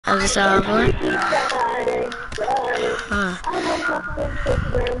Absorber.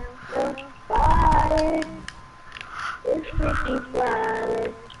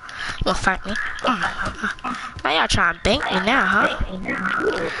 Well, fight me. Now y'all trying to bank me now, huh?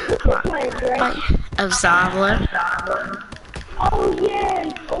 Absorber. Oh yeah.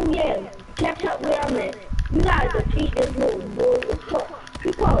 Catch up where I'm at. You gotta defeat this little boy.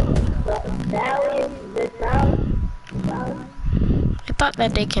 It's called the Stallion. I thought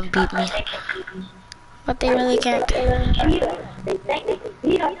that they can beat me, but they really can't. They think they can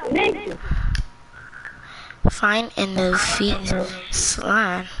beat up the nation. Find and defeat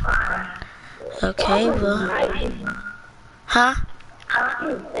slime. Okay, well. Huh?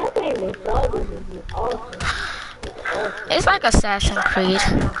 It's like Assassin's Creed.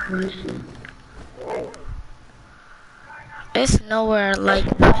 It's nowhere like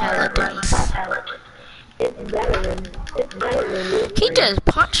Paladins. He just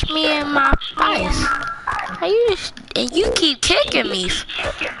punched me in my face. And you keep kicking me.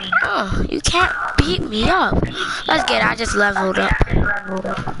 Oh, you can't beat me up. Let's get it. I just leveled up.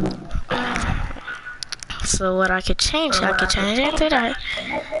 So what I could change it to that.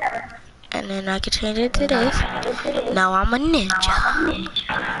 And then I could change it to this. Now I'm a ninja.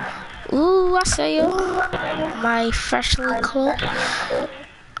 Ooh, I see you. My freshly cooked.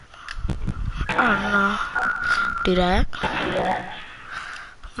 I don't know. Do that.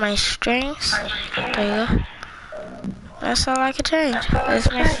 My strings. There you go. That's all I can change. That's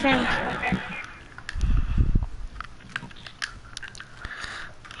my strings.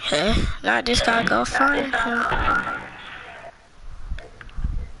 Okay. Now I just gotta go find him.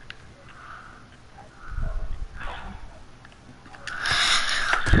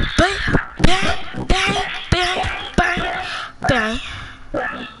 Bang, bang, bang, bang, bang, bang.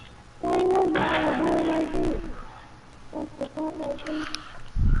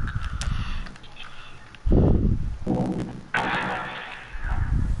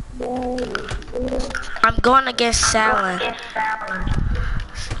 I'm going against Salon.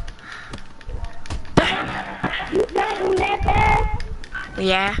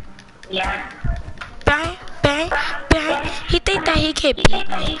 Yeah. Bang, bang, bang. He think that he can beat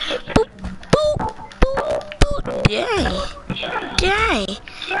me. Boop, boop, boop, boop. Yay.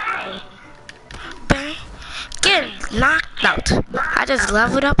 Bang. Get knocked out. I just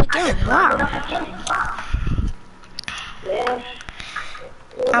leveled up again. Wow.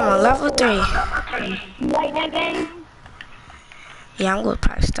 I'm on level 3. You like that game? Yeah, I'm gonna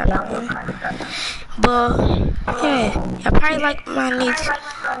probably start that. But yeah, I probably like my needs.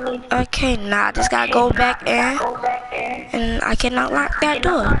 Okay, now I just gotta go back in, and I cannot lock that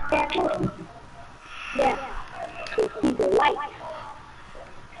door. Yeah. See the light.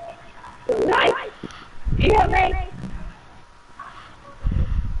 The light. Yeah, man.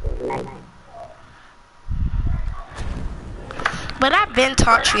 But I've been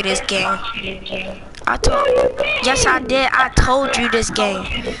taught you this game. Yes, I did. I told you this game.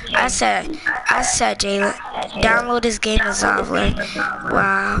 I said, Jayla, download this game as Absovler.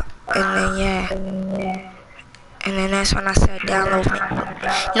 Wow. And then, yeah. And then that's when I said download me.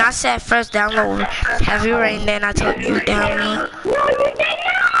 And I said first download Heavy Rain, then I told you download.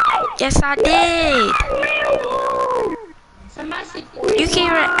 Yes, I did. You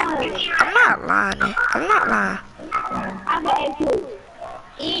can't. I'm not lying.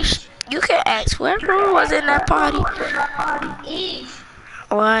 You can ask whoever was in that party.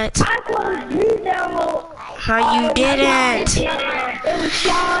 What? No, you didn't.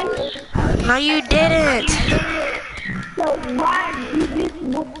 No, you didn't. So why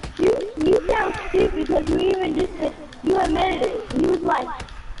you sound stupid because you admitted it. You was like,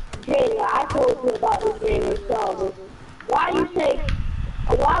 Jayla, I told you about this game with Absovler. Why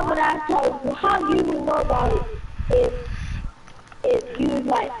would I tell you? How you would know about it if you was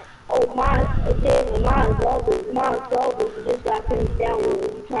like, oh, mine's Absovler, just got finished down when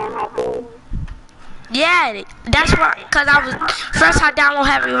you try to hop on. Yeah, that's why, cause first I download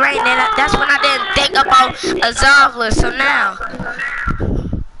Heavy Rain, then that's when I didn't think about Absovler, so now.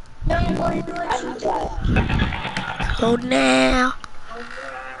 So now.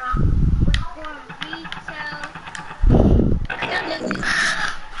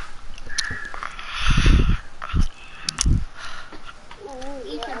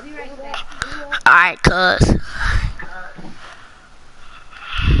 Alright, cuz.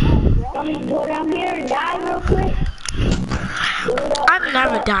 Want me to go down here and die real quick? I've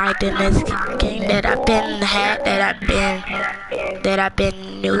never died in this game that I've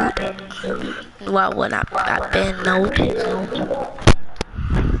been nude. Well, when I've been nude.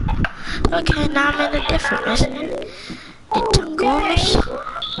 Okay, now I'm in a different mission. The jungle mission.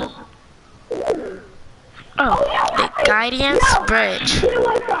 Guidance Bridge. Get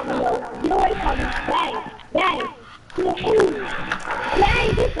away from me, yo. Get away from me. Bang. Bang. To the enemy.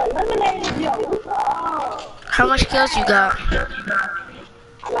 Bang. Just eliminated, yo. What's up? How much kills you got? I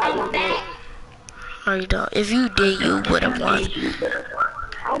got one back. Or you don't? If you did, you would have won.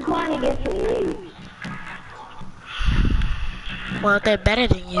 I'm trying to get to you. Well, they're better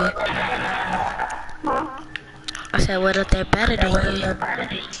than you. Huh? I said, what if they're better than you?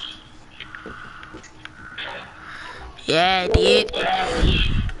 Yeah, dude. This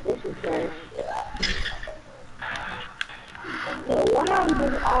is good. So when I'm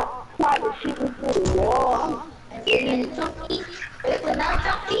just trying to shoot me through the wall,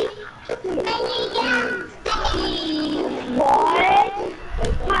 what?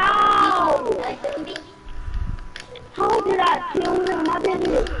 How? How did I kill him? I didn't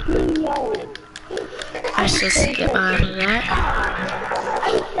even see him. Let's just skip out of that.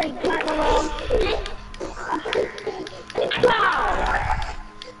 I just say turn around. Wow.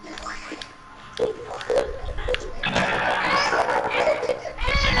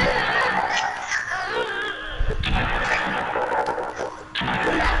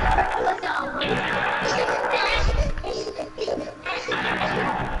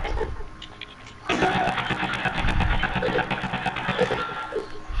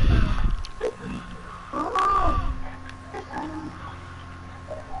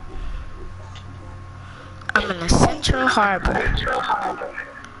 I'm in the Central Harbor.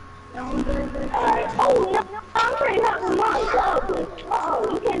 Alright. Oh, no, I'm trying to help him out. Oh,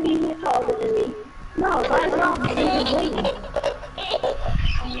 you can't be more taller than me. No, I don't.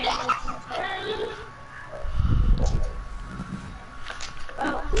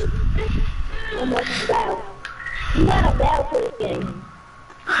 You got a battle for this game.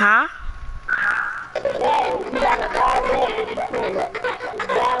 Huh? You got a battle for this game.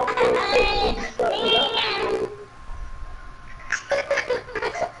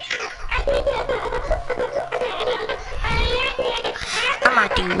 I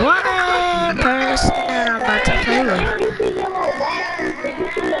might do one person that I'm about to play with.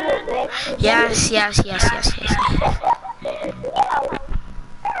 Yes.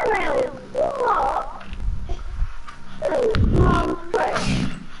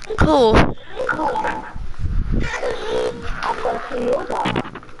 Cool.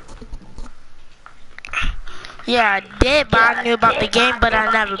 Yeah, I did, but I knew about the game, but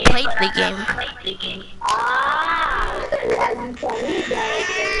I never played the game.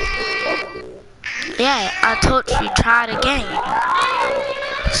 Yeah, I told you, try the game.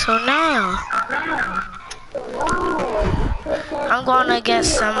 So now, I'm going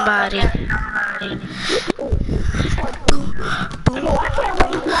against somebody. Boom.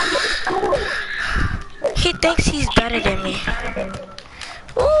 He thinks he's better than me.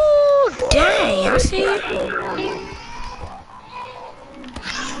 Ooh, dang, I see you.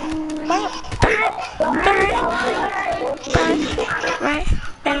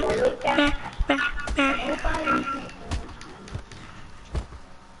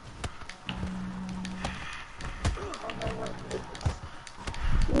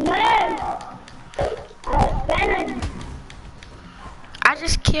 I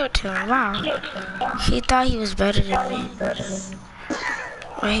just killed him, wow. He thought he was better than me.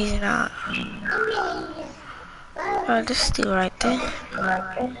 But he's not. Oh, this dude right there.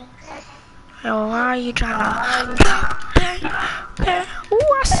 Yo, why are you trying to... Bang. Ooh,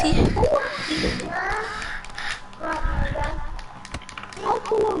 I see.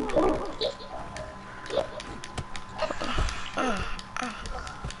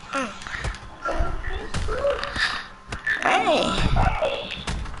 Hey.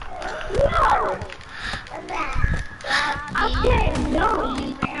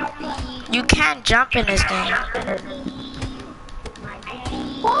 You can't jump in this game.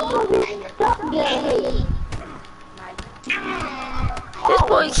 This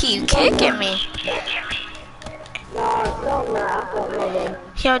boy keep kicking me.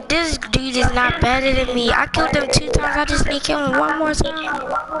 Yo, this dude is not better than me. I killed him 2 times. I just need to kill him 1 more time.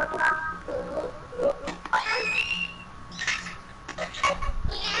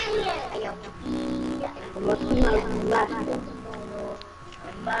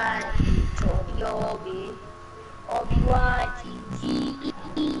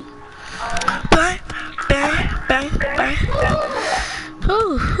 Bang.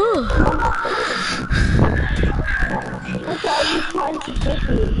 Whew.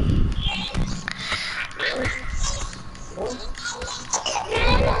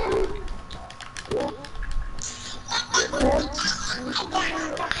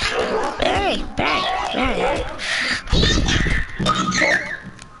 Bang.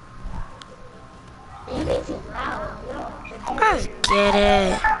 get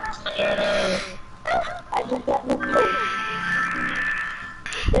it. I just got the food.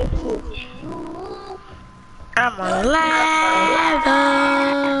 Thank you. I'm on level.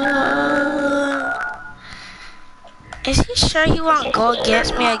 Is he sure he won't go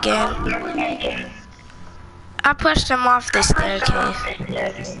against me again? I pushed him off the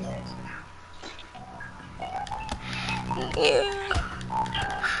staircase. Yeah.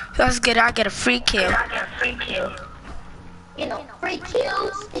 That's good. I get a free kill. You know, free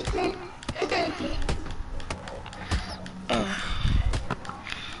kills.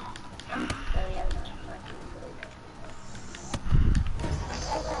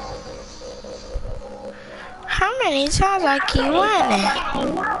 How many times I keep winning?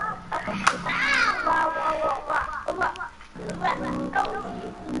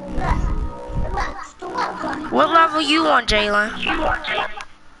 What level you on, Jalen?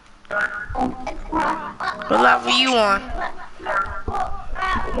 What level you on?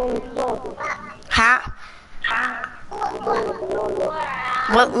 Huh?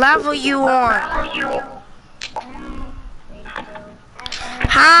 What level you on?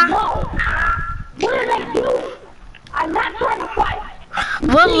 Huh? What did I do? I'm not trying to fight.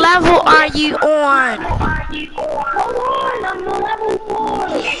 What level are you on? Hold on, I'm on level 4.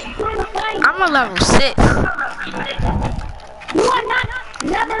 I'm trying to fight. I'm on level 6. You are not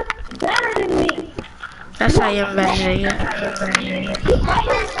never better than me. That's how you're better than you. You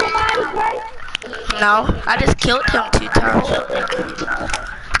fighting somebody, right? No, I just killed him 2 times.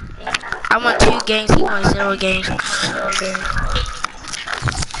 I won 2 games, he won 0 games.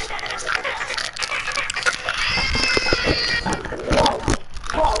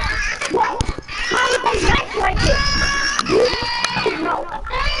 How did they match like this?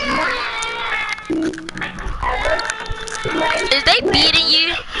 Is they beating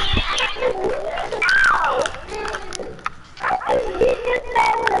you?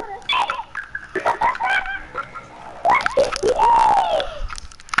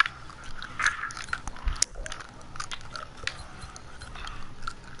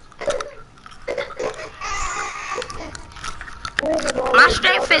 My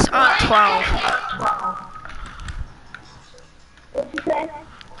strength is on 12.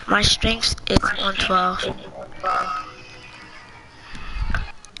 My strength is on 12.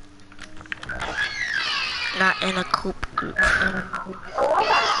 Not in a coop group.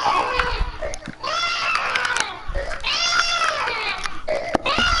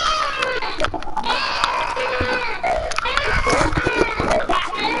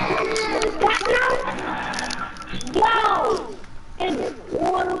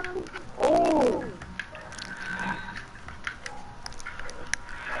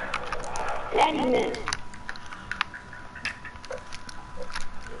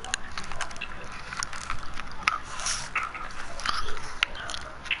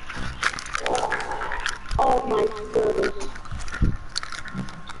 Oh my goodness.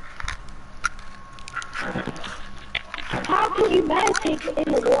 How can you meditate in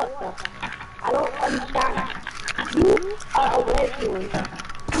the water? I don't understand. You are a lesbian.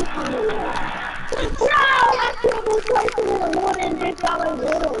 No! I killed this person in the water and they fell in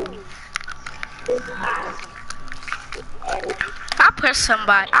water. I pushed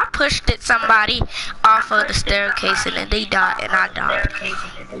somebody off of the staircase and then they died and I died.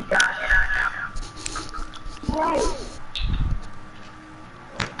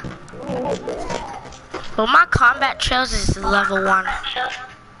 Well, my combat trails is level 1.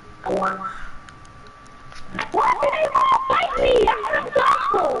 Why did they all fight me? I'm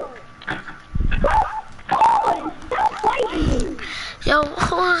stop fighting me. Yo,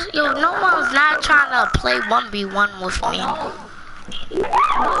 no one's not trying to play 1v1 with me.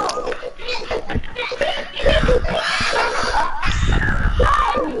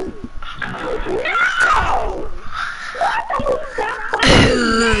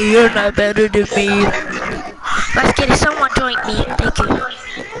 You're not better than me. Let's get it. Someone join me. Thank you.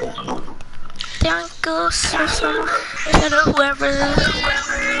 Thank you so much. Whoever.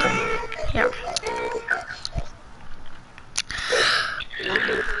 Yeah.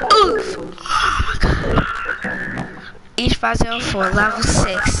 Oof. Oh my god. Each 504, level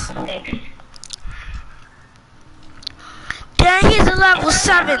 6. Dang, he's a level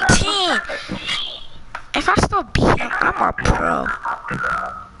 17. If I still beat him, I'm a pro.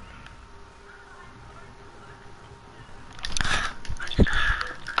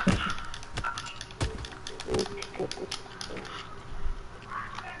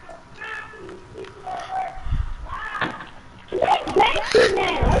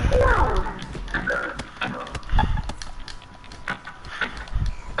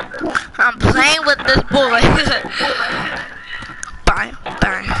 I'm playing with this boy.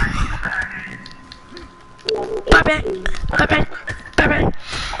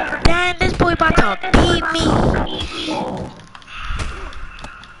 Dang, this boy about to beat me.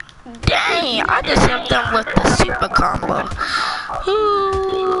 Dang, I just hit them with the super combo. Ooh.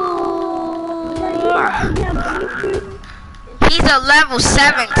 He's a level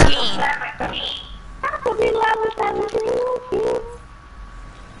 17.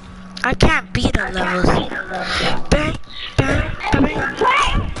 I can't beat the levels. Bang, bang,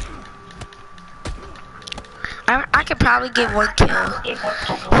 bang. I could probably get 1 kill.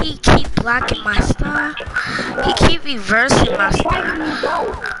 He keep blocking my stuff. He keep reversing my stuff.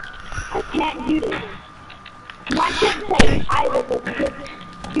 I can't do this. My tip says I was a good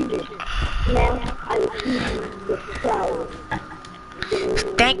student. Now I'm the proud.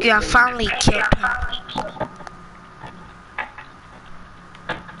 Thank you, I finally killed him.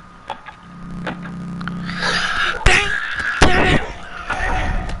 Bang, bang.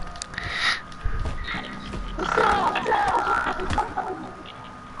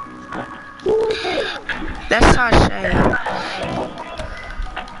 That's Sasha.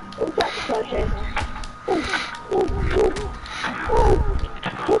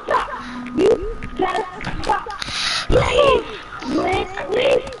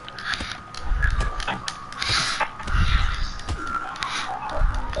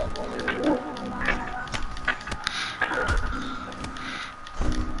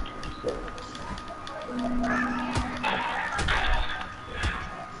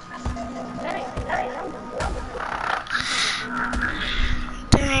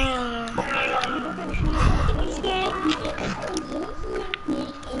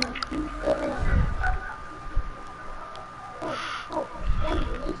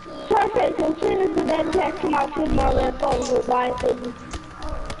 Perfect, as soon as the bed text come out to my left phone, goodbye, baby.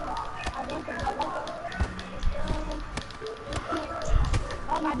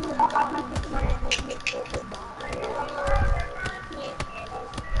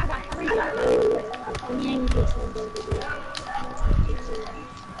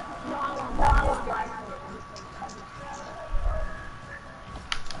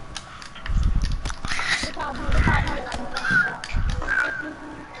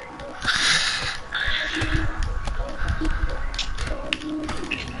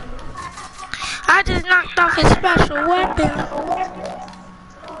 I just knocked off his special weapon.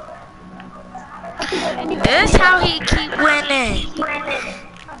 This is how he keep winning.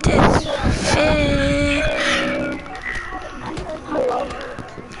 This fit.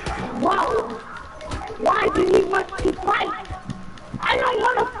 Wow! Why do you want to fight? I don't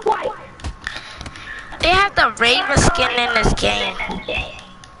want to fight! They have the Raven skin in this game.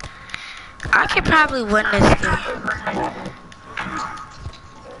 I could probably win this game.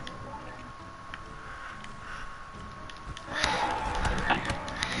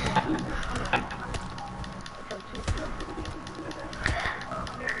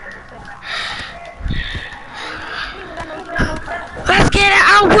 Let's get it!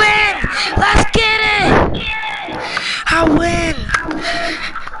 I win! Let's get it! I win!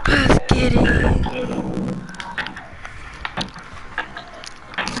 Let's get it!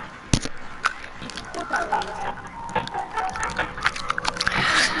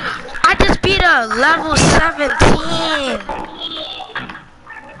 I just beat a level 17.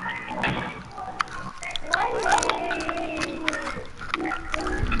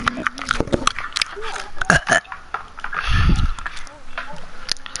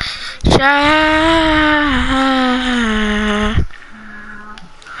 Shine,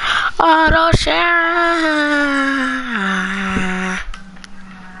 auto shine.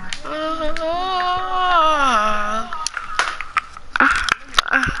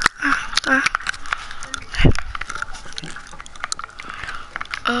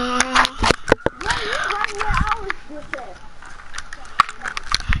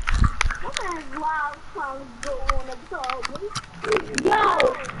 Yo!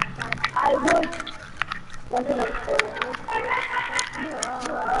 I would.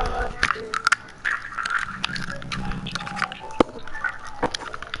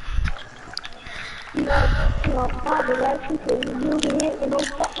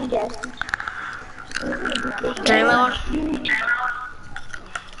 Jayla,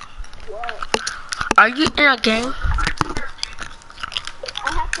 are you in a game?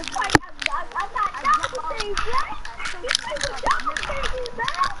 I have to fight. I'm not double things, right? You say the double things, man?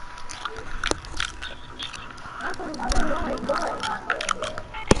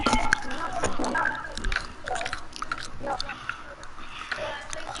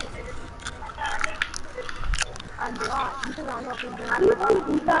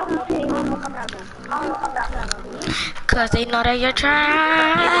 Cause they know that you're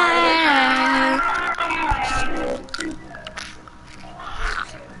trying.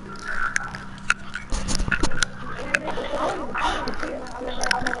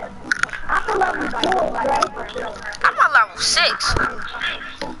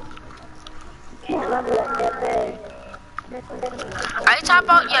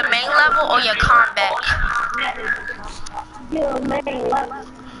 level or your combat? Your main level.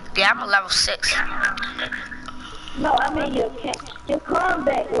 Yeah, I'm a level 6. No, I mean your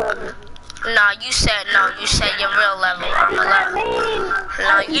combat level. No, you said your real level. I'm a level.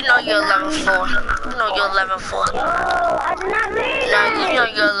 No, you know you're level 4. You know you're level 4. Oh, I did not mean No, you know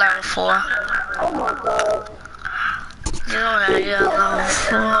you're level 4. Oh my god. You know that you're level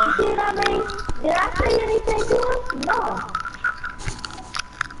 4. See what I mean? Did I say anything to him? No.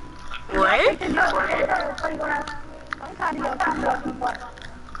 What?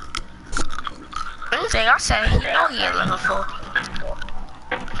 Anything I say, you know you're level 4.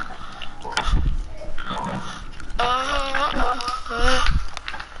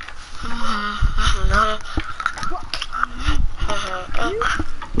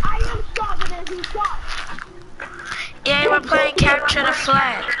 I am stronger than he thought. Yeah, we're playing capture the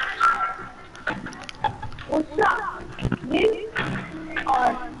flag. What's up? You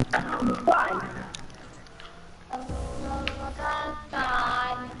are fine.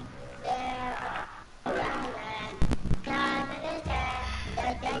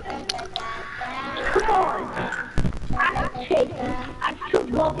 Come on. I took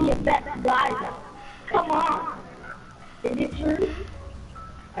both of your best guys out. Come on. Is it true?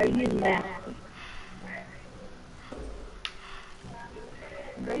 Are you nasty?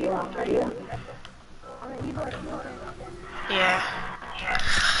 Are you? Yeah.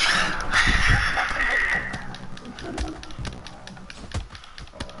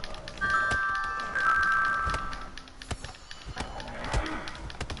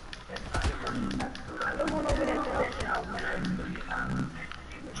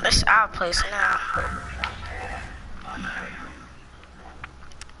 It's our place now.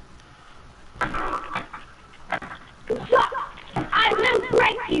 I will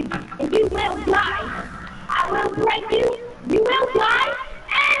break you, and you will die. I will break you, you will die,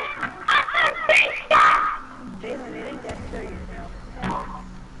 and I will be done.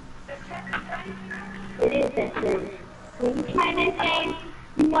 It is that serious. When you play this game,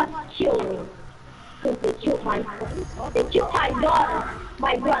 you must kill me. Because they killed my son. They killed my daughter,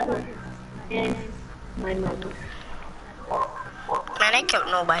 my brother, and my mother. Man, they killed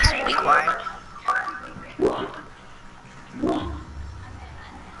nobody, so be quiet.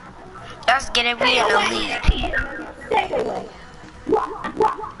 Let's get it, we in the lead. Take it away.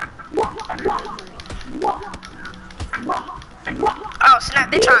 Oh snap,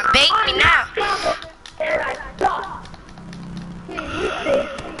 they trying to bait me now.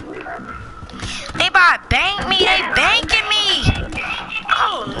 They about to bank me, they banking me.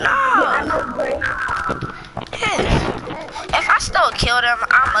 Oh no. Yeah. If I still kill them,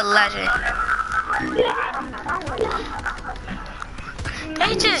 I'm a legend.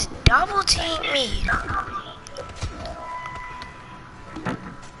 They just double teamed me.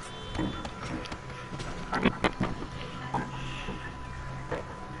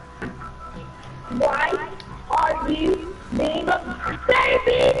 Why are you being a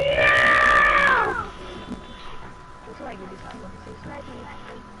baby now?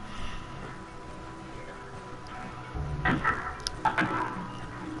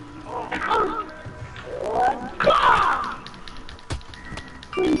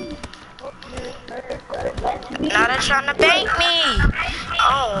 Now they're trying to bank me.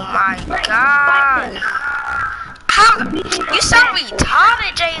 Oh my god. How? You sound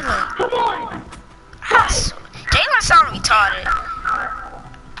retarded, Jalen. Jalen sound retarded.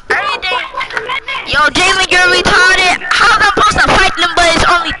 Everything. Yo, Jalen, you're retarded. How am I supposed to fight them, but it's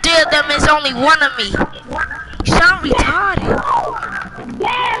only 3 of them, it's only 1 of me? You sound retarded.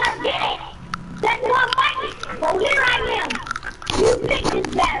 Yeah, let's get it. That's what I'm fighting. Well, here I am. You picked this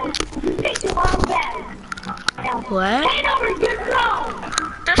battle. You picked the wrong battle. Now, What? hand over your throne.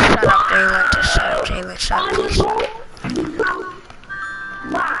 Just shut up, Jalen. Just shut up, Jalen. Shut up, please.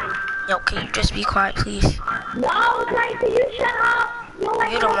 Mine. Yo, can you just be quiet, please? No, Tracy, you shut up.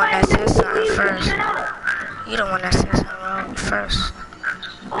 You the one that said something first. You the one that said something wrong first.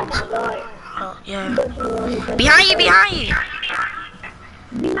 Oh my God. Oh, yeah. Behind you, behind you.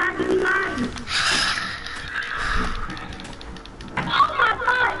 Behind you, behind you. Oh my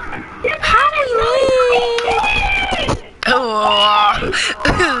God. How do you leave?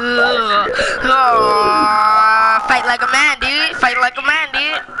 Fight like a man, dude. Fight like a man,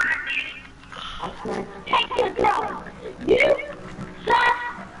 dude. Take your throne. You, sir,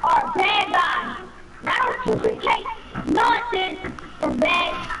 are bad guys. I don't take nonsense from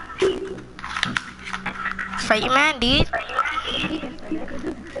bad people. Fight your man, dude.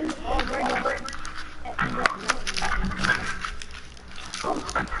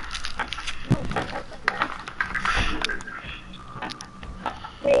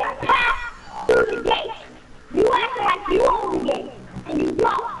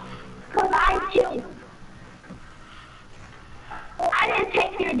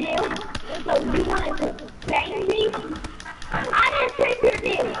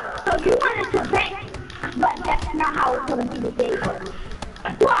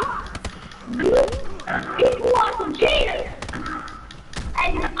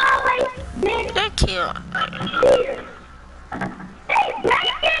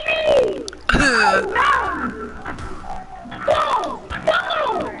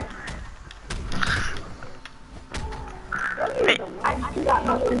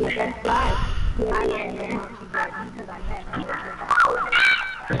 that's fine. You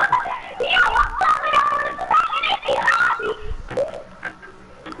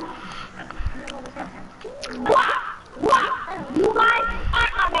guys are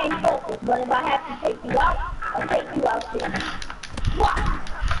my main focus, but if I have to take you out, I'll take you out too. What?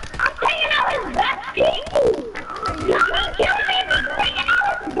 I'm taking out his best people! You can't kill me for taking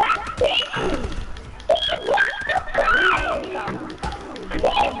out his best people! He's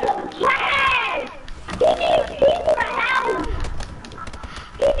some trash! He needs people to help!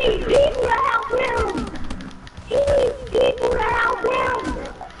 He needs people to help him! He needs people to help him!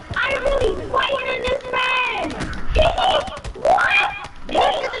 I'm really fighting this man! He needs what? He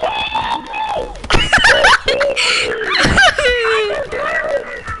needs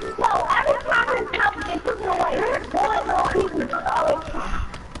so every time this help gets taken away, more and more people always come.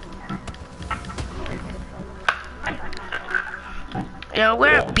 Yo,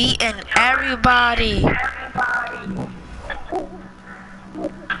 we're beating everybody.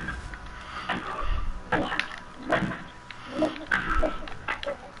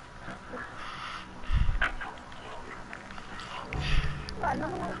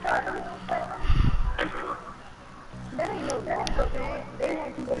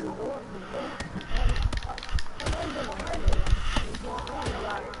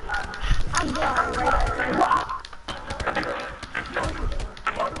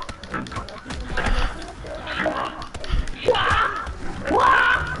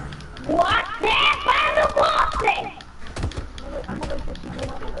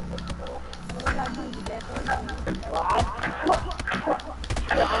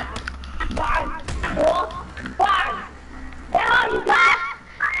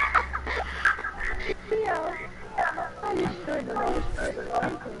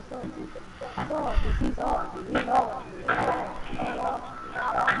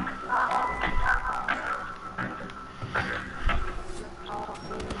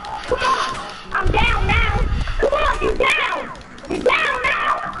 I'm down now. Come on, you're down. You're down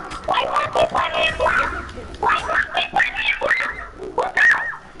now. Why won't we put him down? Why won't we put him down? What's up?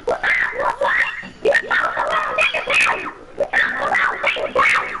 What's up? What's up? You're down around there down. You're down around there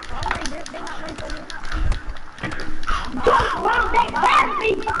down. Jump around there past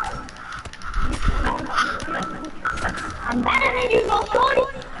me. I'm better than you, no shorty.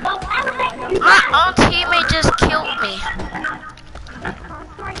 Don't ever think you My own teammate just killed me.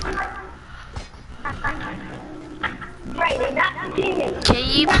 Can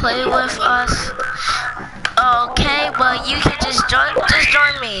you play with us? Okay, well you can just join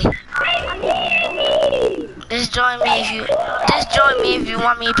me. Just join me if you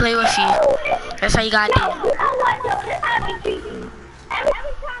want me to play with you. That's how you gotta do. Every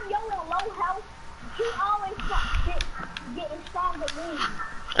time you're on low health, you always getting stronger than me.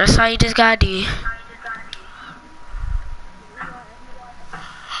 That's how you just gotta do.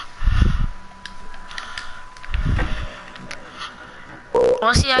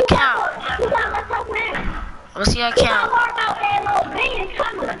 What's your account? What's your account?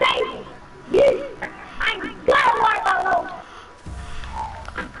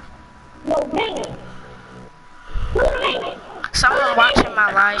 Someone watching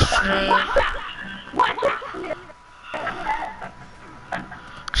my live stream.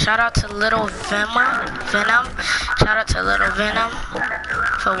 Shout out to Little Venom. Shout out to Little Venom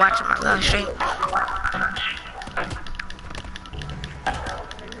for watching my live stream.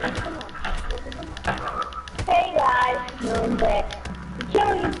 Hey guys, I'm back. I'm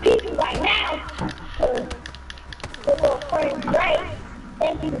killing these people right now. The little friend Drake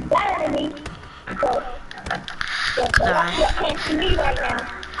thinks he's better than me. So you can't see me right now.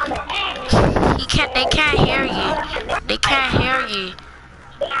 I'm an ass. They can't hear you. They can't hear you.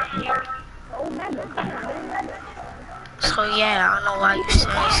 So yeah, I don't know why you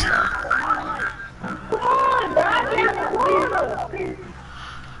say stuff. Come on, bro.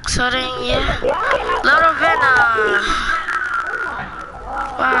 So then yeah, Little Venom.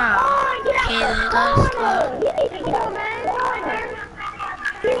 Wow. He does love.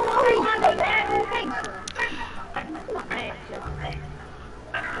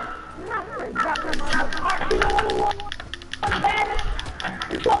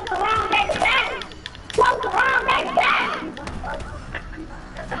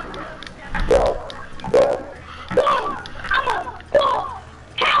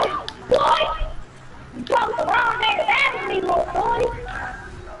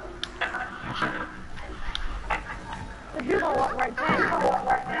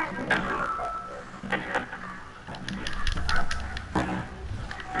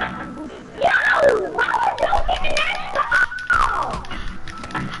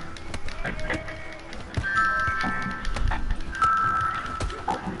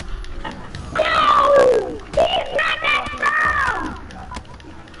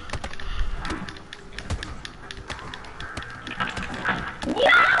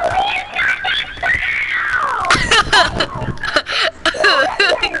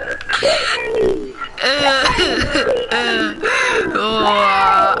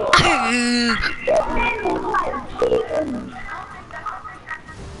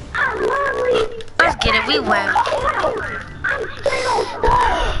 we win. I'm straight on four.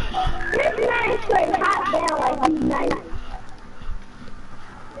 This man straight hot down like he's nice.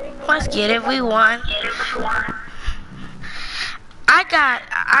 Let's get it, we won. I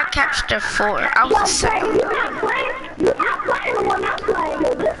captured 4. I was the second. You're not playing the one I'm playing.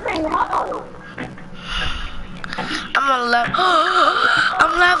 This thing hard. I'm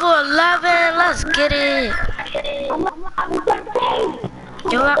I'm level 11. Let's get it. I'm level 13.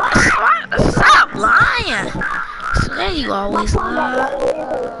 Stop lying. Swear you always lie.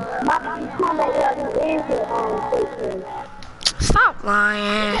 Stop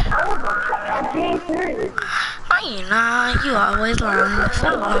lying. No, you not. You always lying.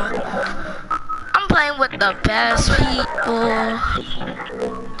 Stop lying. I'm playing with the best people.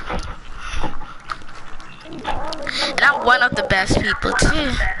 And I'm one of the best people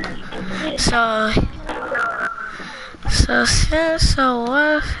too. So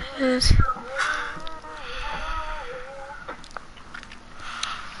what is...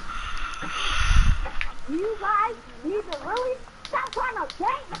 You guys need to really stop trying to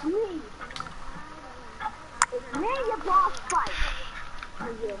gank me. It's me and your boss fight.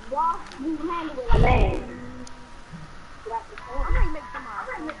 And your boss, you handle it like man. I'm gonna make some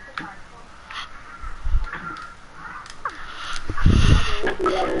more.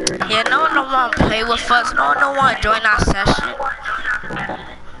 Yeah, no one don't want to play with us. No one don't want to join our session.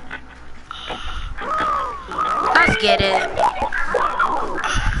 Let's get it.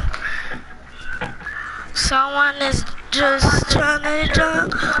 Someone is just trying to join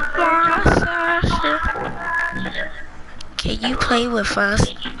my session. Can you play with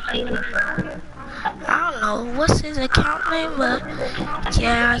us? I don't know what's his account name, but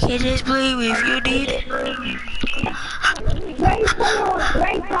yeah, I can just play with you, dude.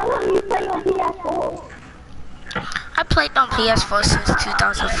 I played on PS4 since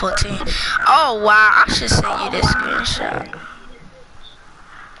 2014. Oh wow, I should send you this screenshot.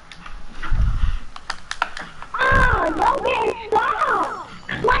 Oh, don't get strong!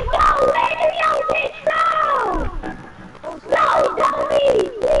 Like, no, wait, don't get strong! No, don't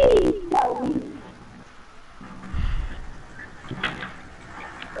leave, please, don't leave.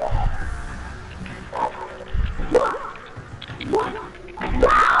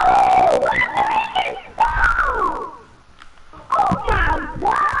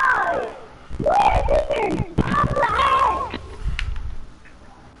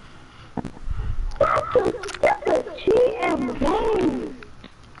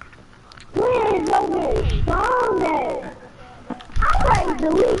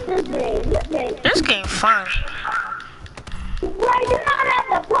 This game fun. Well, you're not at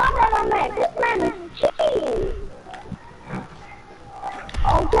the point that I'm at. This man is cheating.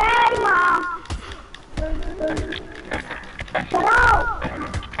 Okay, Mom. Shut up.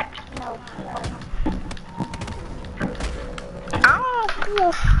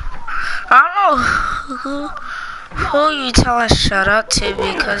 I don't know who you telling shut up to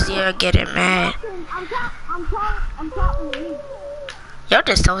because you're getting mad. I'm talking to you. Yo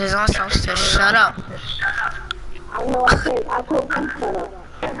just told his own self to shut up. I know I told him shut up.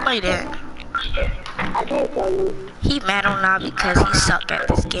 No, you didn't. I did tell you. He mad on now because he suck at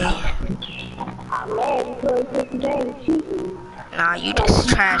this game. I'm mad because this game is cheating. Nah, you just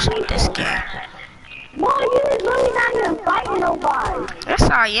trash at this game. Boy, you is really not even fighting nobody. Yes,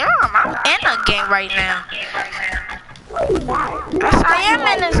 I am. I'm in a game right now. No, you're not. Yes, I am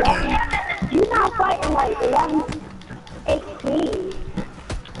in this game. You're not fighting like 11, 18.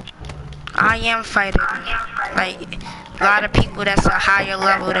 I am fighting like a lot of people that's a higher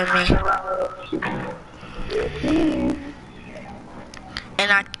level than me.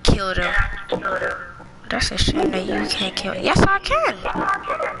 And I killed him. That's a shame that you can't kill. Yes, I can.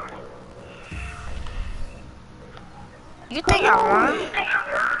 You think I won?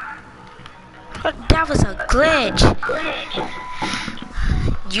 But that was a glitch.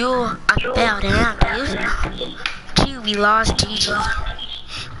 I fell down, dude. Gee, we lost GG.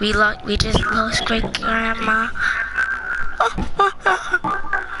 We just lost great grandma.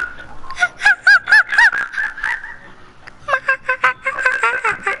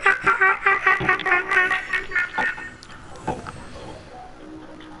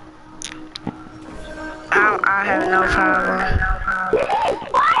 I have no problem.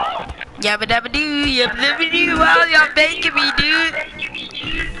 Yabba dabba doo, yabba dabba doo. Wow, y'all banking me, dude.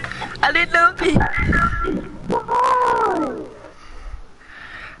 I didn't know me.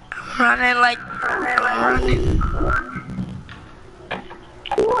 I'm running like I'm running.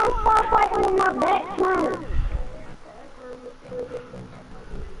 You want to start fighting with my back turn?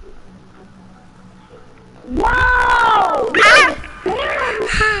 Wow!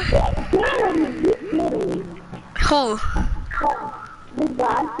 Who? This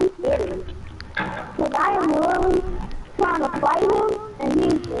guy, he's scary. Because I am literally trying to fight him, and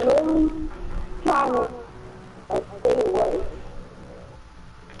he's literally trying to stay away.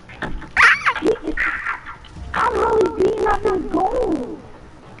 I'm really beating up his goals.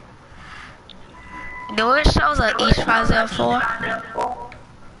 Do it shows like each 504?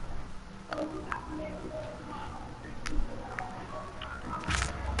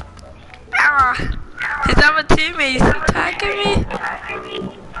 Ah, is that my teammates attacking me?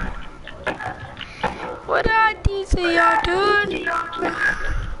 What did I do to y'all, dude?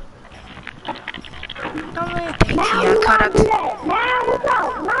 Don't really think I caught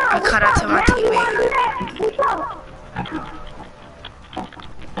up to my teammate.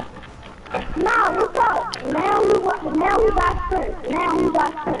 Now what's up? Now we got strength. Now we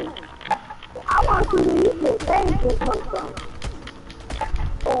got strength. I want to see where you things will come from.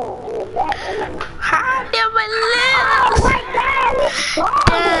 Oh, that. How did my lips?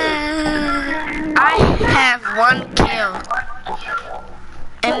 I have 1 kill.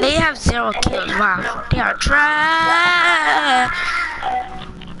 And they have 0 kills. Wow. They are trash.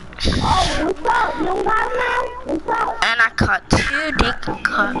 Oh, what's up? You don't got him now? What's up? And I caught 2. They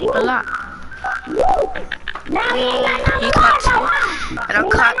caught a lot. He caught 2. And I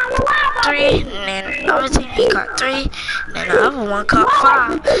caught 3. And then the other team he caught 3. And then the other one caught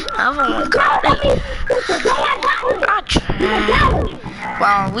 5. The other one caught 8. I tried.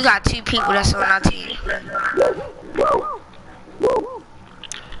 Wow, we got 2 people that's on our team.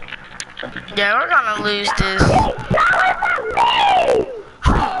 Yeah, we're gonna lose this.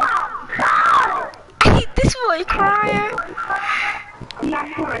 This boy crying.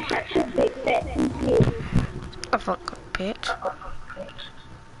 A fuck up, bitch.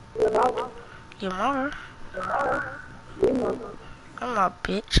 Your mother. I'm a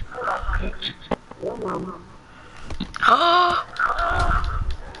bitch. Oh.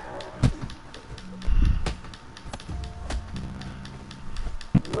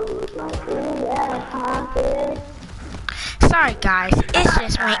 Sorry guys, it's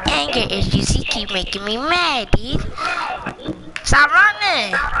just my anger issues. He keep making me mad, dude. Stop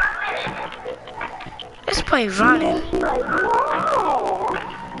running. This boy running.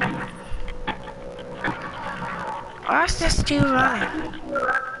 Why's this dude running?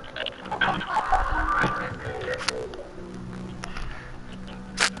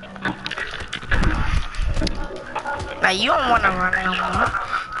 Now you don't wanna run no more.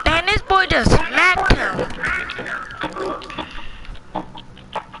 Man, this boy just smacked him.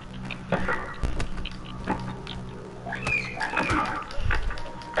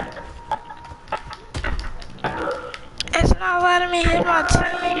 It's not letting me hit my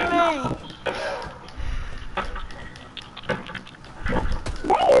teammate.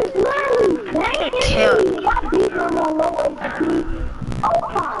 Killed.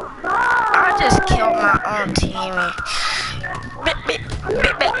 I just killed my own teammate.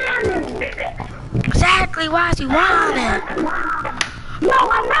 Exactly, why is he whining? No,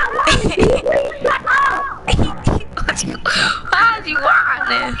 I'm not whining. Shut up. Why is he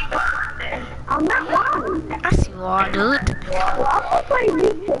whining? I'm not whining. I see you are, dude. Well, I'm gonna play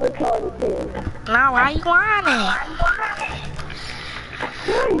Reach to record it. Now, why you whining?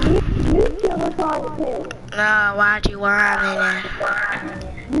 Reach to record it. No, why'd you whining?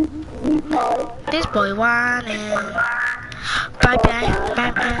 This boy whining. Bye bye,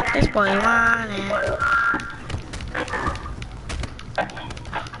 bye bye. This boy whining.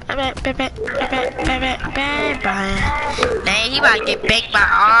 Bye bye, bye bye, bye bye, bye bye. Dang, he about to get baked by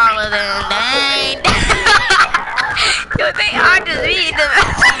all of them. Dang. Yo, they are just beating them.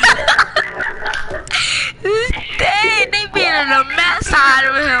 Dang, they beating the mess out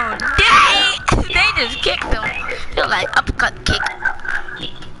of him. Dang, they just kicked him. They're like uppercut kick.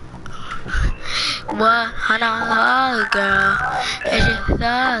 What on a girl? It's just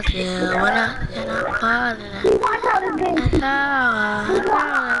love you. When I'm calling it.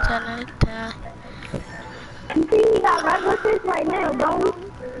 You see, he got regular right now, don't you?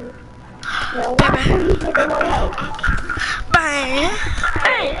 Bye.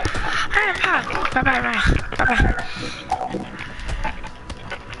 Hey. Bye bye.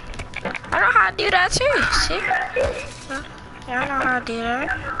 I know how to do that too. See? Yeah, I know how to do that.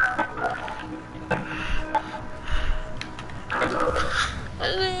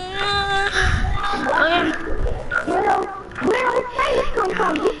 Oh yeah. Where his famous come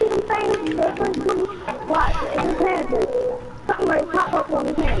from? You see him famous? Watch, it's his hands. Something might pop up on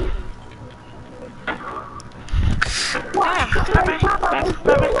his hands. Watch, something pop up.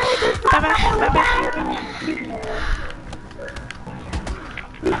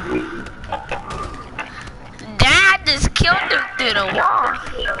 Damn,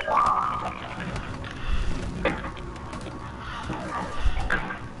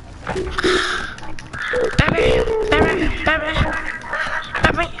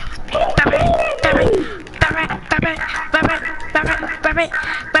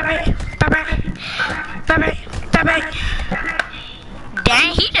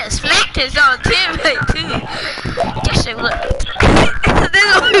 Dang, he just smacked his own teammate too. This shit look. This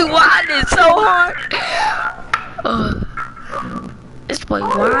boy whining so hard. This boy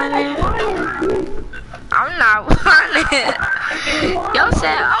whining. I'm not whining. Yo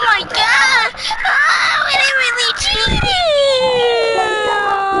said, oh my god, we didn't really cheat.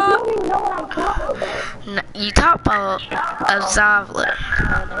 No, you talk about Absovler.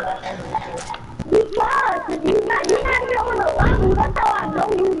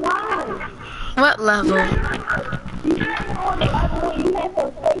 What level?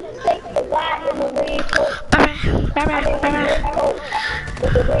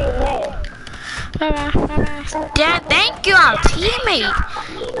 Dad, thank you, our teammate.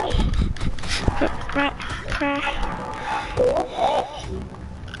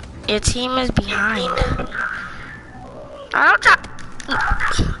 Your team is behind. I don't try.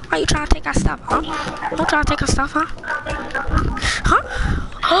 Why you trying to take our stuff, huh? Don't try to take our stuff, huh? Huh?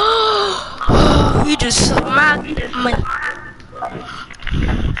 Oh, you just smacked me.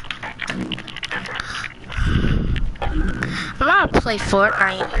 I'm gonna play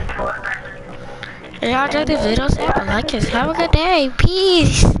Fortnite. If y'all enjoyed the video, say like it. Have a good day.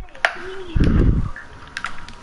 Peace.